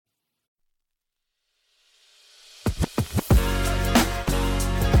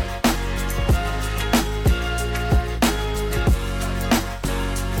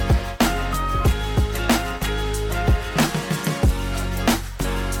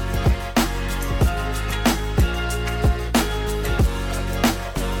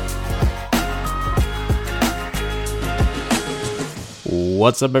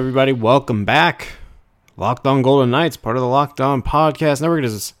What's up, everybody? Welcome back. Locked On Golden Knights, part of the Locked On Podcast Network. It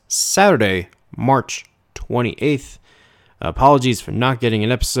is Saturday, March 28th. Apologies for not getting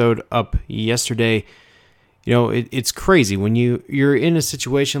an episode up yesterday. You know, it's crazy. When you're in a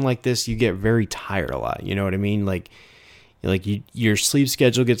situation like this, you get very tired a lot. You know what I mean? Your sleep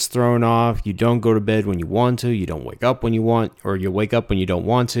schedule gets thrown off. You don't go to bed when you want to. You don't wake up when you want, or you wake up when you don't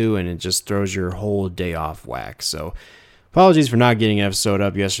want to, and it just throws your whole day off whack. So apologies for not getting an episode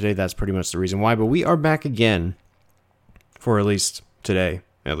up yesterday. That's pretty much the reason why. But we are back again for at least today,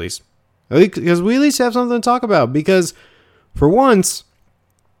 because we at least have something to talk about. Because for once,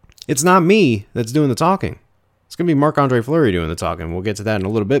 it's not me that's doing the talking. It's going to be Marc-Andre Fleury doing the talking. We'll get to that in a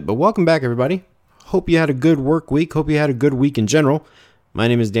little bit. But welcome back, everybody. Hope you had a good work week. Hope you had a good week in general. My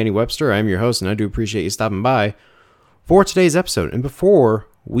name is Danny Webster. I'm your host, and I do appreciate you stopping by for today's episode. And before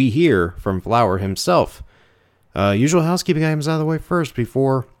we hear from Flower himself, usual housekeeping items out of the way first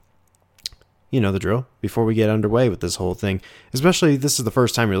before, you know the drill, before we get underway with this whole thing. Especially if this is the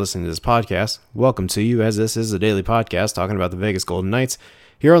first time you're listening to this podcast. Welcome to you, as this is a daily podcast talking about the Vegas Golden Knights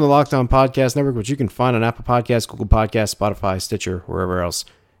here on the Locked On Podcast Network, which you can find on Apple Podcasts, Google Podcasts, Spotify, Stitcher, wherever else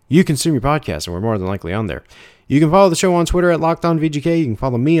you consume your podcast, and we're more than likely on there. You can follow the show on Twitter at LockedOnVGK. You can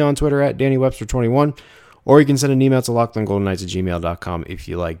follow me on Twitter at DannyWebster21, or you can send an email to LockedOnGoldenKnights@gmail.com if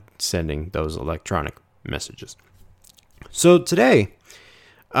you like sending those electronic messages. So today,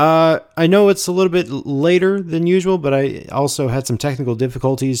 I know it's a little bit later than usual, but I also had some technical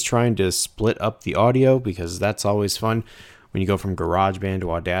difficulties trying to split up the audio, because that's always fun. When you go from GarageBand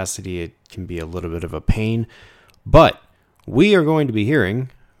to Audacity, it can be a little bit of a pain. But we are going to be hearing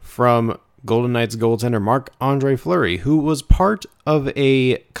from Golden Knights goaltender Marc-Andre Fleury, who was part of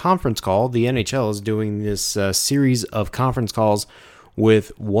a conference call. The NHL is doing this series of conference calls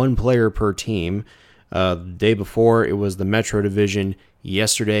with one player per team. The day before, it was the Metro Division.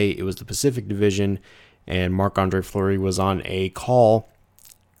 Yesterday, it was the Pacific Division. And Marc-Andre Fleury was on a call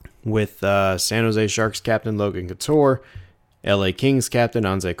with San Jose Sharks captain Logan Couture, LA Kings captain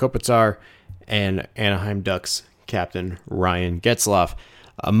Anze Kopitar, and Anaheim Ducks captain Ryan Getzlaf.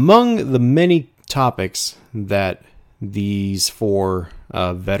 Among the many topics that these four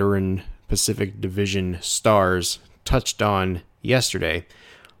veteran Pacific Division stars touched on yesterday,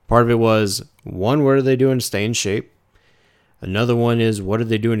 part of it was, one, what are they doing to stay in shape? Another one is, what are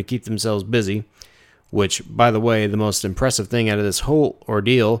they doing to keep themselves busy? Which, by the way, the most impressive thing out of this whole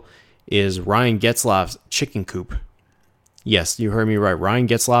ordeal is Ryan Getzlaf's chicken coop. Yes, you heard me right. Ryan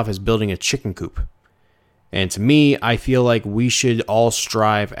Getzlaf is building a chicken coop. And to me, I feel like we should all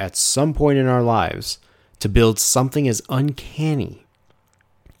strive at some point in our lives to build something as uncanny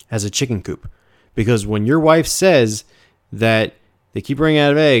as a chicken coop. Because when your wife says that they keep running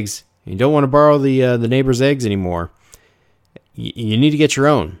out of eggs, and you don't want to borrow the neighbor's eggs anymore, you need to get your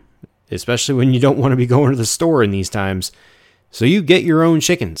own. Especially when you don't want to be going to the store in these times. So you get your own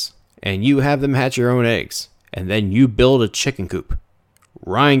chickens, and you have them hatch your own eggs. And then you build a chicken coop.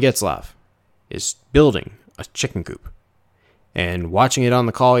 Ryan Getzlaf is building a chicken coop. And watching it on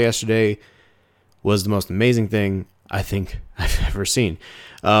the call yesterday was the most amazing thing I think I've ever seen.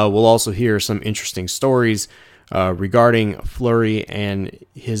 We'll also hear some interesting stories regarding Fleury and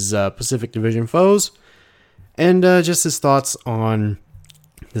his Pacific Division foes, and just his thoughts on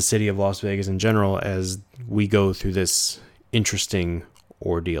the city of Las Vegas in general as we go through this interesting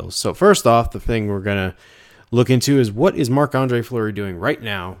ordeal. So first off, the thing we're going to look into is, what is Marc-Andre Fleury doing right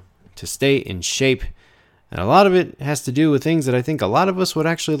now to stay in shape? And a lot of it has to do with things that I think a lot of us would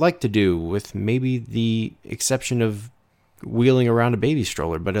actually like to do, with maybe the exception of wheeling around a baby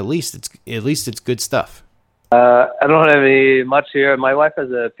stroller. But at least it's good stuff. I don't have any much here. My wife has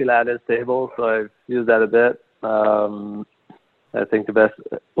a Pilates table, so I've used that a bit. I think the best.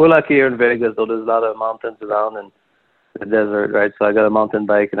 We're lucky here in Vegas, though. There's a lot of mountains around and the desert, right? So I got a mountain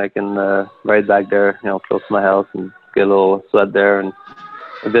bike, and I can ride back there, close to my house, and get a little sweat there. And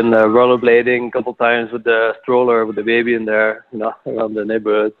I've been rollerblading a couple times with the stroller with the baby in there, around the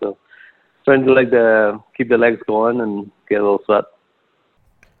neighborhood. So trying to keep the legs going and get a little sweat.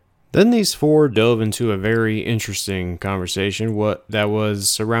 Then these four dove into a very interesting conversation. What that was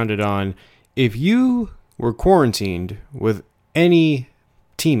surrounded on, if you were quarantined with any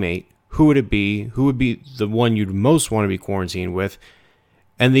teammate, who would it be? Who would be the one you'd most want to be quarantined with?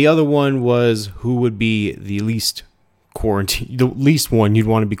 And the other one was, who would be the least one you'd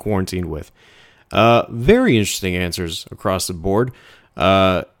want to be quarantined with? Very interesting answers across the board.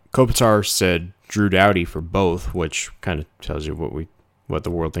 Kopitar said Drew Doughty for both, which kind of tells you what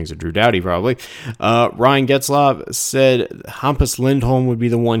the world thinks of Drew Doughty, probably. Ryan Getzlaf said Hampus Lindholm would be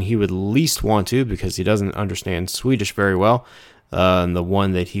the one he would least want to, because he doesn't understand Swedish very well. And the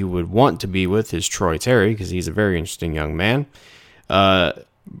one that he would want to be with is Troy Terry, because he's a very interesting young man.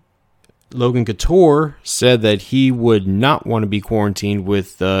 Logan Couture said that he would not want to be quarantined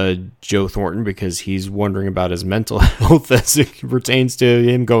with Joe Thornton because he's wondering about his mental health as it pertains to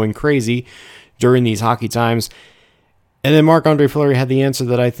him going crazy during these hockey times. And then Marc-Andre Fleury had the answer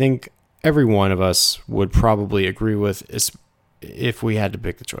that I think every one of us would probably agree with if we had to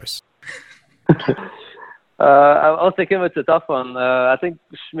pick the choice. I was thinking it's a tough one. I think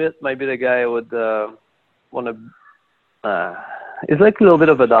Schmidt might be the guy I would want to... He's like a little bit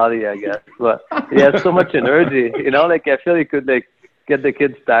of a Dottie, I guess, but he has so much energy. Like I feel he could like get the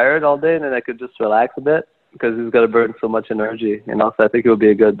kids tired all day, and then I could just relax a bit because he's got to burn so much energy. So I think it would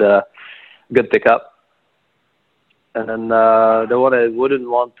be a good pickup. And then the one I wouldn't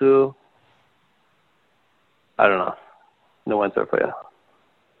want to, I don't know. No answer for you.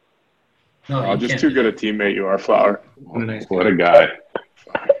 No, just too good a teammate you are, Flower. What a guy.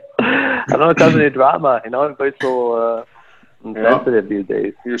 I don't know, it causes any drama. Everybody's so sensitive these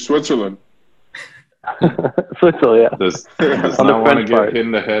days. You're Switzerland. Switzerland, yeah. Does not want to get hit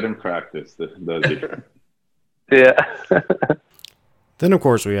in the head in practice, does he? Yeah. Then, of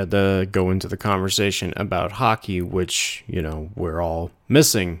course, we had to go into the conversation about hockey, which, we're all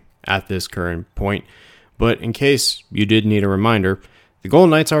missing at this current point. But in case you did need a reminder, the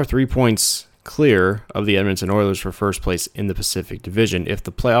Golden Knights are 3 points clear of the Edmonton Oilers for first place in the Pacific Division. If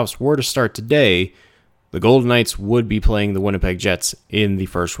the playoffs were to start today, the Golden Knights would be playing the Winnipeg Jets in the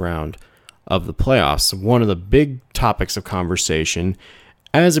first round of the playoffs. One of the big topics of conversation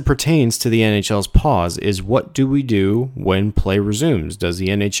as it pertains to the NHL's pause is what do we do when play resumes? Does the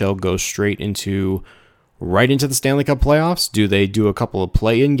NHL go right into the Stanley Cup playoffs? Do they do a couple of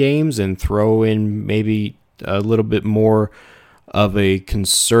play-in games and throw in maybe a little bit more of a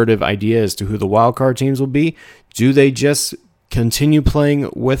conservative idea as to who the wildcard teams will be? Do they just continue playing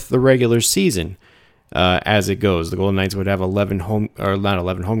with the regular season as it goes? The Golden Knights would have 11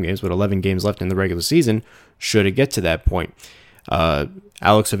 games left in the regular season should it get to that point.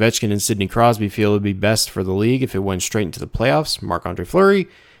 Alex Ovechkin and Sidney Crosby feel it would be best for the league if it went straight into the playoffs. Marc-Andre Fleury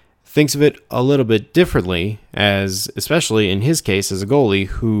thinks of it a little bit differently, especially in his case as a goalie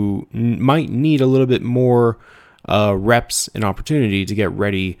who might need a little bit more reps and opportunity to get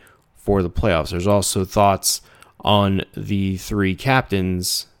ready for the playoffs. There's also thoughts on the three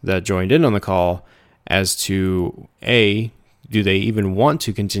captains that joined in on the call as to, A, do they even want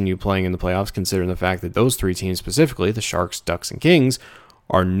to continue playing in the playoffs, considering the fact that those three teams specifically, the Sharks, Ducks, and Kings,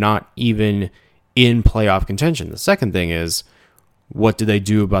 are not even in playoff contention. The second thing is, what do they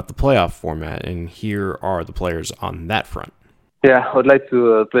do about the playoff format? And here are the players on that front. Yeah, I would like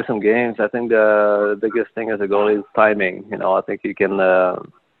to play some games. I think the biggest thing as a goalie is timing. I think you can,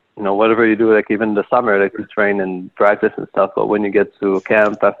 whatever you do, like even in the summer, like you train and practice and stuff. But when you get to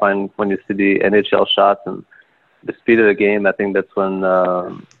camp, I find when you see the NHL shots and the speed of the game, I think that's when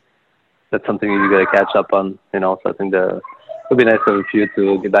that's something you got to catch up on. So I think it would be nice for you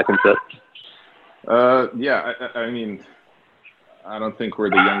to get back into it. Yeah, I mean, I don't think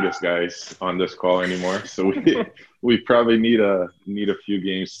we're the youngest guys on this call anymore, so we probably need a few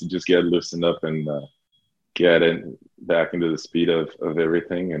games to just get loosened up and get back into the speed of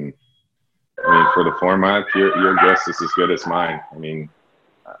everything. And I mean, for the format, your guess is as good as mine. I mean,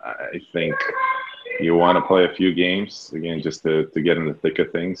 I think you want to play a few games again just to get in the thick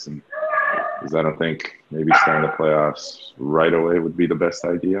of things, and because I don't think maybe starting the playoffs right away would be the best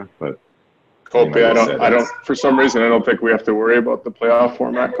idea, but. Kopi, I don't. For some reason, I don't think we have to worry about the playoff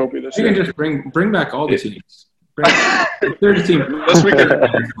format, Kopi, this year. You can just bring back all the teams. Bring 30 teams. Unless we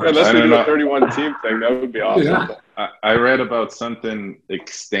do a 31 team thing, that would be awesome. Yeah. I read about something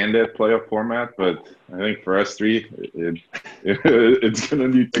extended playoff format, but I think for us three, it's going to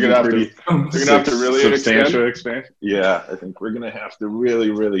need to be have to really substantial expansion. Yeah, I think we're going to have to really,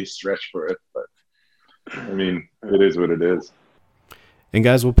 really stretch for it. But I mean, it is what it is. And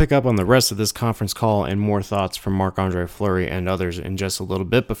guys, we'll pick up on the rest of this conference call and more thoughts from Marc-Andre Fleury and others in just a little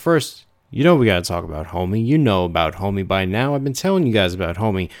bit. But first, we got to talk about Homie. You know about Homie by now. I've been telling you guys about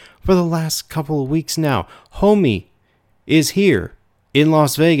Homie for the last couple of weeks now. Homie is here in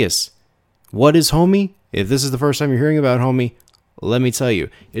Las Vegas. What is Homie? If this is the first time you're hearing about Homie, let me tell you.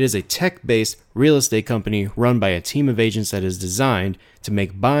 It is a tech-based real estate company run by a team of agents that is designed to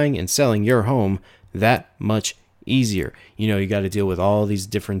make buying and selling your home that much easier. You got to deal with all these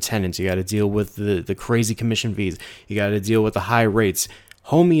different tenants. You got to deal with the crazy commission fees. You got to deal with the high rates.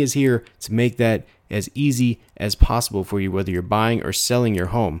 Homie is here to make that as easy as possible for you, whether you're buying or selling your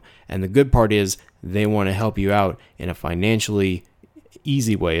home. And the good part is they want to help you out in a financially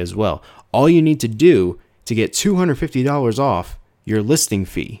easy way as well. All you need to do to get $250 off your listing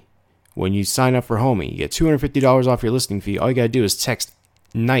fee. When you sign up for Homie, you get $250 off your listing fee. All you got to do is text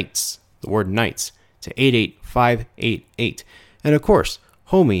Knights, the word Knights, to 88588. And of course,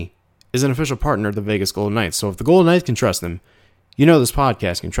 Homie is an official partner of the Vegas Golden Knights. So if the Golden Knights can trust them, you know this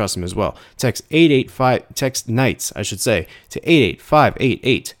podcast can trust them as well. Text Knights, I should say, to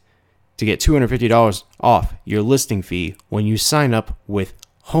 88588 to get $250 off your listing fee when you sign up with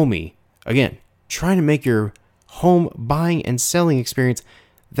Homie. Again, trying to make your home buying and selling experience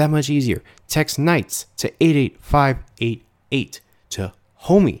that much easier. Text Knights to 88588 to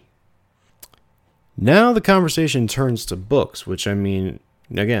Homie. Now the conversation turns to books, which I mean,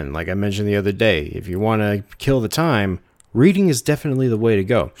 again, like I mentioned the other day, if you want to kill the time, reading is definitely the way to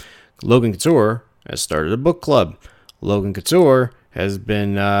go. Logan Couture has started a book club. Logan Couture has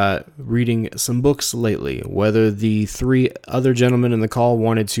been reading some books lately. Whether the three other gentlemen in the call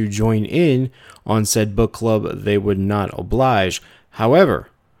wanted to join in on said book club, they would not oblige. However,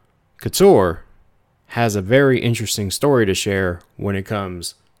 Couture has a very interesting story to share when it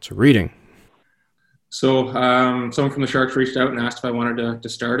comes to reading. So someone from the Sharks reached out and asked if I wanted to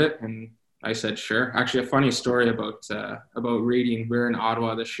start it, and I said sure. Actually, a funny story about reading. We were in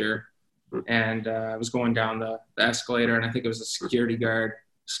Ottawa this year, and I was going down the escalator, and I think it was a security guard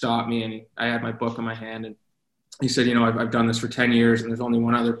stopped me, and I had my book in my hand, and he said, I've done this for 10 years, and there's only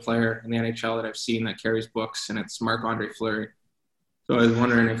one other player in the NHL that I've seen that carries books, and it's Marc-Andre Fleury. So I was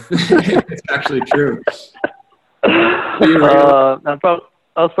wondering if it's actually true. I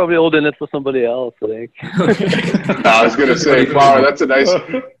was probably holding it for somebody else, I think. I was going to say, Flower, that's a nice...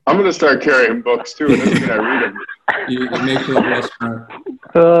 I'm going to start carrying books, too. It doesn't mean I read them. You make it less smart.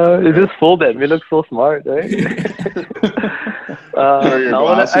 You just fooled them. You look so smart, right?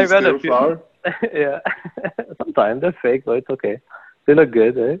 I read a few... Flower? Yeah. Sometimes they're fake, but it's okay. They look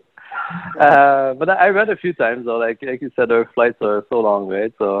good, right? But I read a few times, though. Like you said, our flights are so long,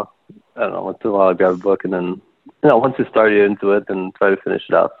 right? So, I don't know, once in a while I'll grab a book, and then, once you start, you're into it and try to finish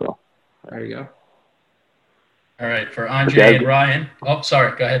it out. So there you go. All right, for Andre and Ryan. Oh,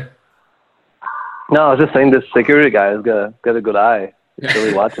 sorry, go ahead. No, I was just saying this security guy has got a good eye. He's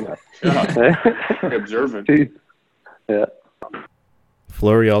really watching us. Observant. Yeah.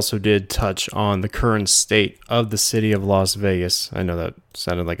 Fleury also did touch on the current state of the city of Las Vegas. I know that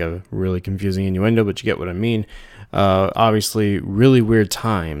sounded like a really confusing innuendo, but you get what I mean. Obviously, really weird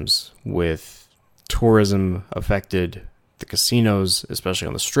times with tourism affected. The casinos, especially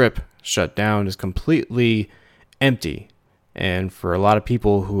on the Strip, shut down, is completely empty. And for a lot of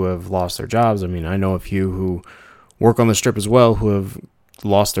people who have lost their jobs, I mean, I know a few who work on the Strip as well who have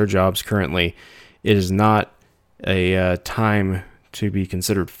lost their jobs currently. It is not a time to be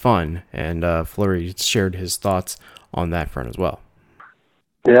considered fun, and Fleury shared his thoughts on that front as well.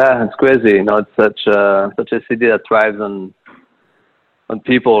 Yeah, it's crazy. It's such a city that thrives on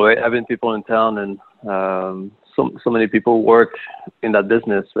people, right? Having people in town, and so many people work in that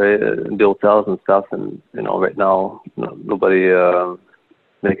business, right? In the hotels and stuff, and right now, nobody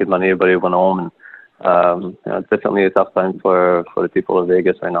making money. Everybody went home, and it's definitely a tough time for the people of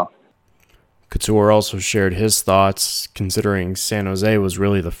Vegas right now. Couture also shared his thoughts, considering San Jose was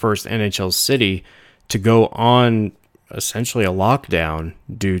really the first NHL city to go on essentially a lockdown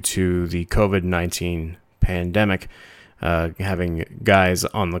due to the COVID-19 pandemic, having guys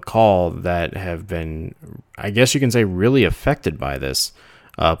on the call that have been, I guess you can say, really affected by this,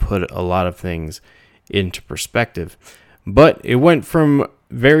 put a lot of things into perspective. But it went from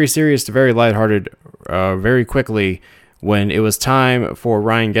very serious to very lighthearted very quickly when it was time for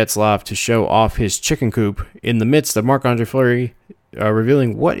Ryan Getzlaf to show off his chicken coop in the midst of Marc-Andre Fleury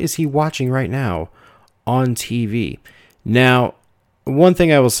revealing what is he watching right now on TV. Now, one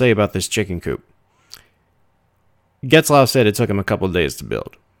thing I will say about this chicken coop, Getzlaf said it took him a couple of days to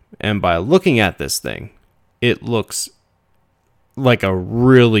build. And by looking at this thing, it looks like a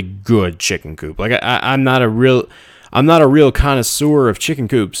really good chicken coop. Like I'm not a real connoisseur of chicken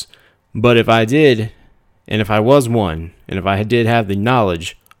coops, but if I did, and if I was one, and if I did have the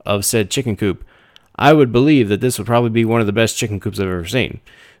knowledge of said chicken coop, I would believe that this would probably be one of the best chicken coops I've ever seen.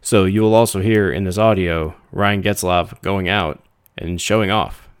 So you will also hear in this audio Ryan Getzlaf going out and showing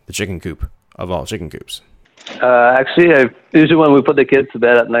off the chicken coop of all chicken coops. Actually, usually when we put the kids to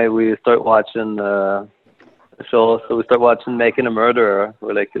bed at night, we start watching a show. So we start watching Making a Murderer.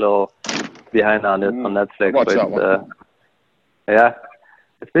 We're like, behind on it on Netflix. Watch that one. Yeah,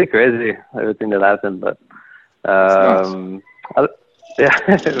 it's pretty crazy, everything that happened. But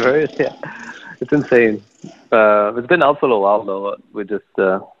it's insane. It's been out for a while though. We just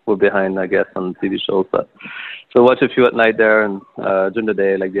we're behind, I guess, on TV shows. But so watch a few at night there, and during the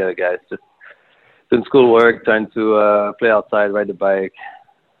day, like the other guys, just doing schoolwork, trying to play outside, ride the bike.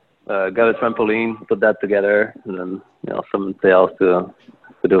 Got a trampoline, put that together, and then something else to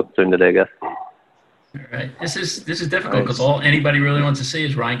do during the day, I guess. All right. This is difficult because all anybody really wants to see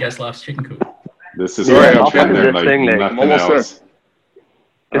is Ryan Getzlaf's chicken coop. This is Yeah, I'm I'll getting there like thing, Nick. nothing Almost there. else. Is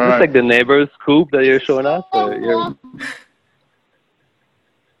this like the neighbor's coop that you're showing us? Or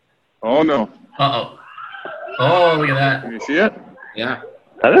Oh no! Uh-oh. Oh, look at that. Can you see it? Yeah.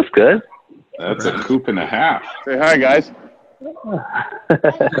 that is good. That's a coop and a half. Say hi, guys.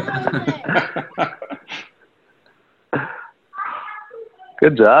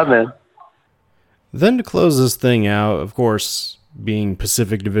 Good job, man. Then to close this thing out, of course, being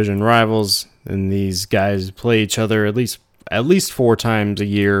Pacific Division rivals, and these guys play each other at least 4 times a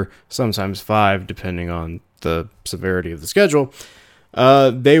year, sometimes 5, depending on the severity of the schedule.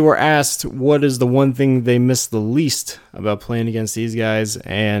 They were asked what is the one thing they miss the least about playing against these guys,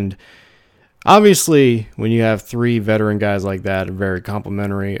 and obviously when you have 3 veteran guys like that, very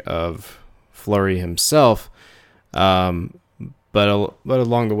complimentary of Fleury himself, but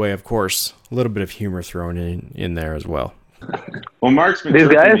along the way, of course, a little bit of humor thrown in there as well. Well, Mark's been These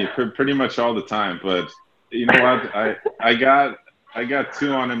chirping guys? me pretty much all the time, but you know what? I got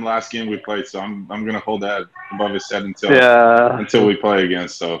 2 on him last game we played, so I'm gonna hold that above his head until we play again.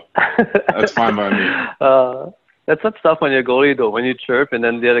 So that's fine by me. That's what's tough when you're goalie, though. When you chirp and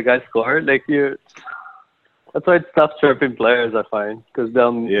then the other guy scored, that's why it's tough chirping players, I find, because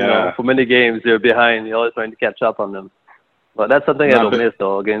then for many games you're behind. You're always trying to catch up on them. But that's something I don't miss,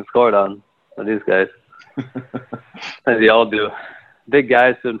 though, getting scored on these guys. And they all do. Big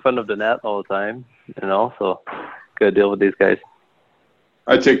guys in front of the net all the time, so gotta deal with these guys.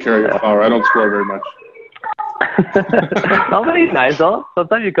 I take care of your flower. I don't score very much. Not very nice, though.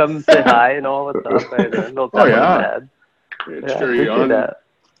 Sometimes you come and say hi, what's up, right? No time bad. It's very young. That.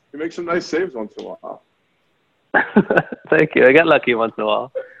 You make some nice saves once in a while. Thank you. I got lucky once in a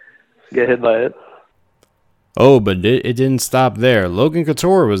while. Get hit by it. Oh, but it didn't stop there. Logan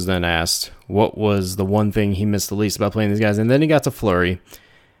Couture was then asked what was the one thing he missed the least about playing these guys, and then he got to Fleury.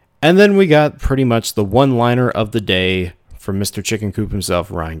 And then we got pretty much the one-liner of the day from Mr. Chicken Coop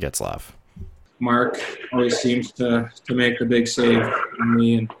himself, Ryan Getzlaf. Mark always seems to make the big save on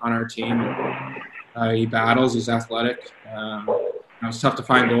me and on our team. He battles. He's athletic. It's tough to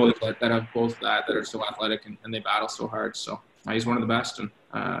find goalies that have both that are so athletic and they battle so hard. So he's one of the best, and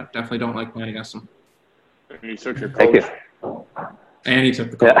definitely don't like playing against him. And he took your Thank coach. you. And he took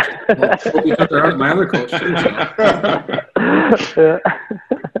the coach. Well, he took my other coach too. So.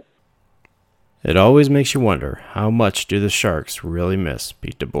 It always makes you wonder, how much do the Sharks really miss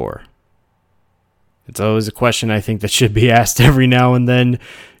Pete DeBoer? It's always a question I think that should be asked every now and then,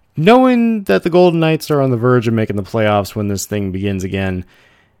 knowing that the Golden Knights are on the verge of making the playoffs when this thing begins again,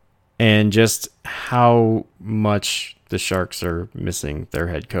 and just how much the Sharks are missing their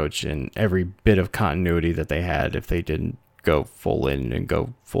head coach and every bit of continuity that they had if they didn't go full in and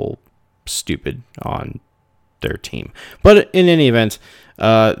go full stupid on their team. But in any event,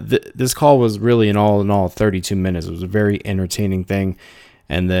 this call was really in all 32 minutes. It was a very entertaining thing.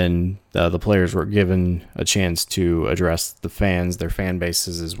 And then the players were given a chance to address the fans, their fan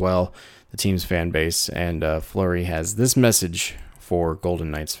bases as well, the team's fan base. And Fleury has this message for Golden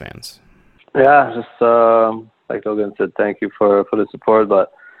Knights fans. Yeah, just like Logan said, thank you for the support.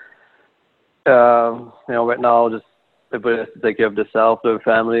 But right now, just everybody has to take care of themselves, their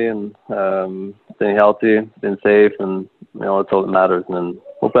family, and staying healthy, staying safe, and that's all that matters. And then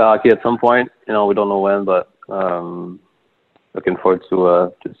we'll play hockey at some point. We don't know when, but looking forward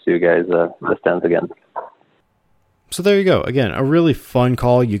to see you guys in the stands again. So there you go. Again, a really fun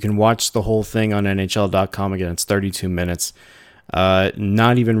call. You can watch the whole thing on NHL.com. Again, it's 32 minutes.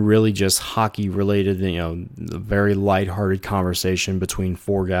 Not even really just hockey related, a very lighthearted conversation between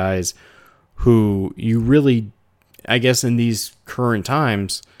 4 guys who you really, I guess in these current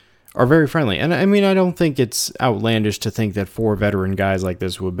times, are very friendly. And I mean, I don't think it's outlandish to think that 4 veteran guys like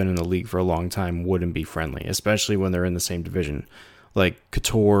this who have been in the league for a long time wouldn't be friendly, especially when they're in the same division. Like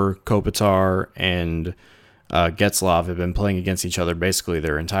Couture, Kopitar, and Getzlaf have been playing against each other basically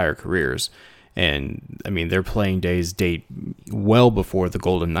their entire careers. And, I mean, their playing days date well before the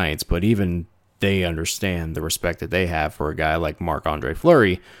Golden Knights, but even they understand the respect that they have for a guy like Marc-Andre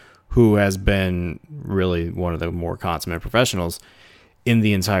Fleury, who has been really one of the more consummate professionals in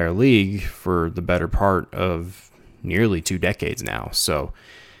the entire league for the better part of nearly 2 decades now. So,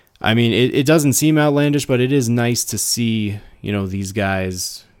 I mean, it doesn't seem outlandish, but it is nice to see, these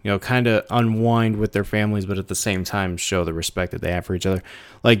guys, kind of unwind with their families, but at the same time show the respect that they have for each other.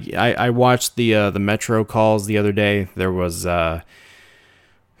 Like, I watched the Metro calls the other day. There was,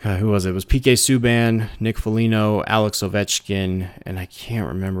 who was it? It was PK Subban, Nick Foligno, Alex Ovechkin, and I can't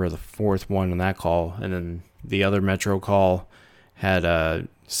remember the fourth one on that call. And then the other Metro call had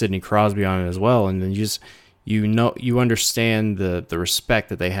Sidney Crosby on it as well. And then you understand the respect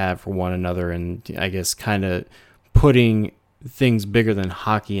that they have for one another, and I guess kind of putting things bigger than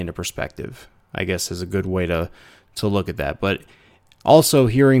hockey into perspective, I guess, is a good way to look at that. But also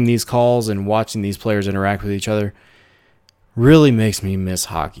hearing these calls and watching these players interact with each other really makes me miss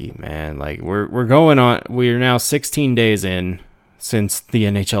hockey, man. Like we're now 16 days in since the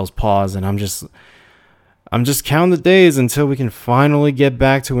NHL's pause, and I'm just counting the days until we can finally get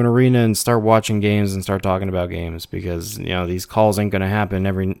back to an arena and start watching games and start talking about games, because these calls ain't gonna happen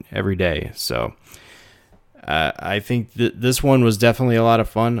every day. So I think this one was definitely a lot of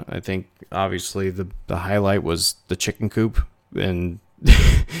fun. I think obviously the highlight was the chicken coop, and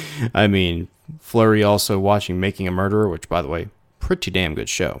I mean, Fleury also watching Making a Murderer, which, by the way, pretty damn good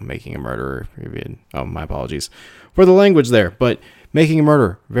show, Making a Murderer. Oh, my apologies for the language there, but Making a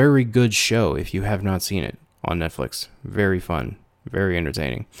Murderer, very good show if you have not seen it on Netflix. Very fun, very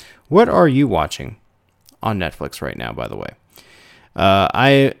entertaining. What are you watching on Netflix right now, by the way?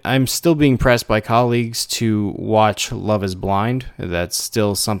 I'm still being pressed by colleagues to watch Love is Blind. That's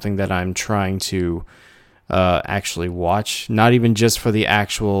still something that I'm trying to actually watch, not even just for the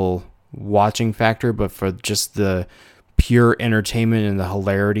actual watching factor, but for just the pure entertainment and the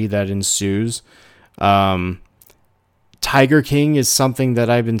hilarity that ensues. Tiger King is something that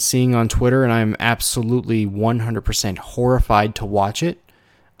I've been seeing on Twitter, and I'm absolutely 100% horrified to watch it.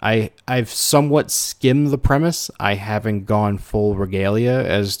 I've somewhat skimmed the premise. I haven't gone full regalia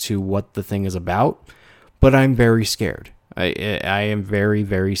as to what the thing is about, but I'm very scared. I am very,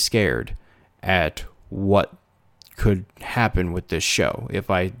 very scared at what could happen with this show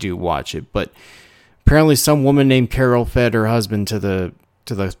if I do watch it. But apparently some woman named Carol fed her husband to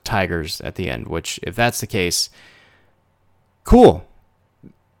the tigers at the end, which, if that's the case, cool.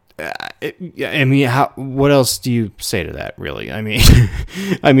 I mean, what else do you say to that, really? I mean,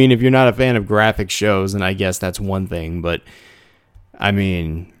 if you're not a fan of graphic shows, then I guess that's one thing, but I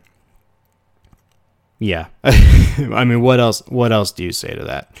mean, yeah. I mean, what else do you say to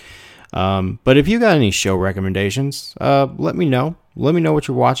that? But if you got any show recommendations, let me know. Let me know what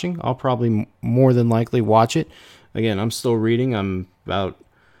you're watching. I'll probably more than likely watch it. Again, I'm still reading. I'm about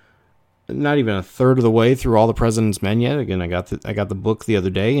not even a third of the way through All the President's Men yet. Again, I got the book the other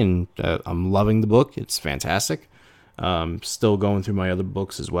day, and I'm loving the book. It's fantastic. Still going through my other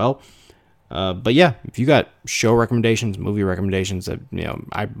books as well. But yeah, if you got show recommendations, movie recommendations that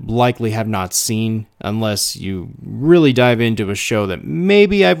I likely have not seen, unless you really dive into a show that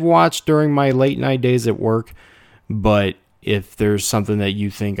maybe I've watched during my late night days at work, but if there's something that you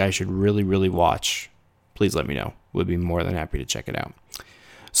think I should really, really watch, please let me know. Would be more than happy to check it out.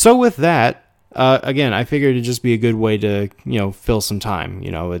 So with that, again, I figured it'd just be a good way to fill some time.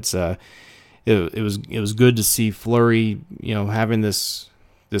 It's it was good to see Fleury having this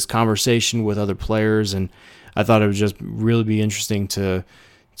conversation with other players, and I thought it would just really be interesting to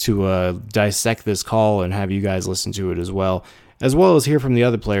dissect this call and have you guys listen to it as well as hear from the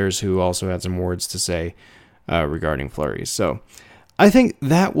other players who also had some words to say regarding Fleury. So I think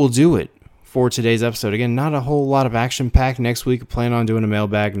that will do it for today's episode. Again, not a whole lot of action-packed. Next week, I plan on doing a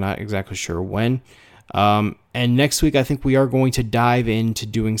mailbag, not exactly sure when. And next week, I think we are going to dive into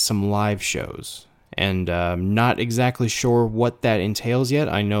doing some live shows. And not exactly sure what that entails yet.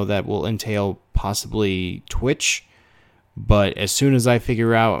 I know that will entail possibly Twitch, but as soon as I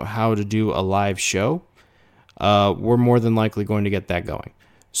figure out how to do a live show, we're more than likely going to get that going.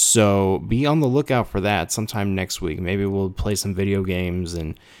 So be on the lookout for that sometime next week. Maybe we'll play some video games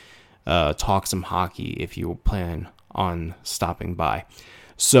and talk some hockey if you plan on stopping by.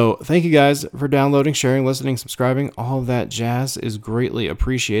 So thank you guys for downloading, sharing, listening, subscribing. All of that jazz is greatly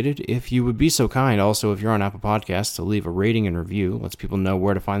appreciated. If you would be so kind, also, if you're on Apple Podcasts, to leave a rating and review. Lets people know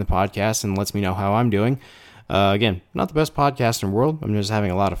where to find the podcast and lets me know how I'm doing. Again, not the best podcast in the world. I'm just having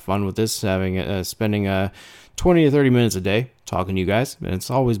a lot of fun with this, spending 20 to 30 minutes a day talking to you guys. And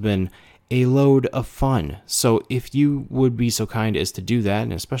it's always been a load of fun. So if you would be so kind as to do that,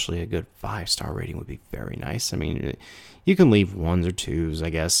 and especially a good 5-star rating would be very nice. I mean, you can leave 1s or 2s, I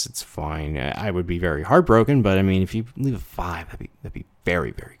guess. It's fine. I would be very heartbroken, but I mean, if you leave a 5, that'd be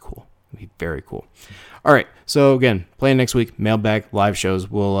very, very cool. It'd be very cool. All right. So again, playing next week, mailbag, live shows.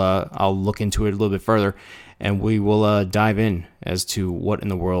 I'll look into it a little bit further, and we will dive in as to what in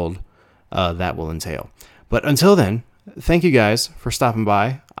the world that will entail. But until then, thank you guys for stopping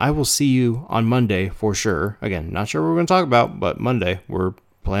by. I will see you on Monday for sure. Again, not sure what we're going to talk about, but Monday we're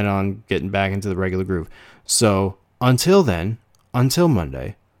planning on getting back into the regular groove. So until then, until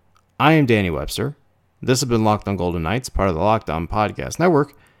Monday, I am Danny Webster. This has been Locked On Golden Knights, part of the Locked On Podcast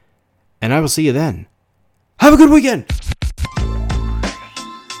Network, and I will see you then. Have a good weekend!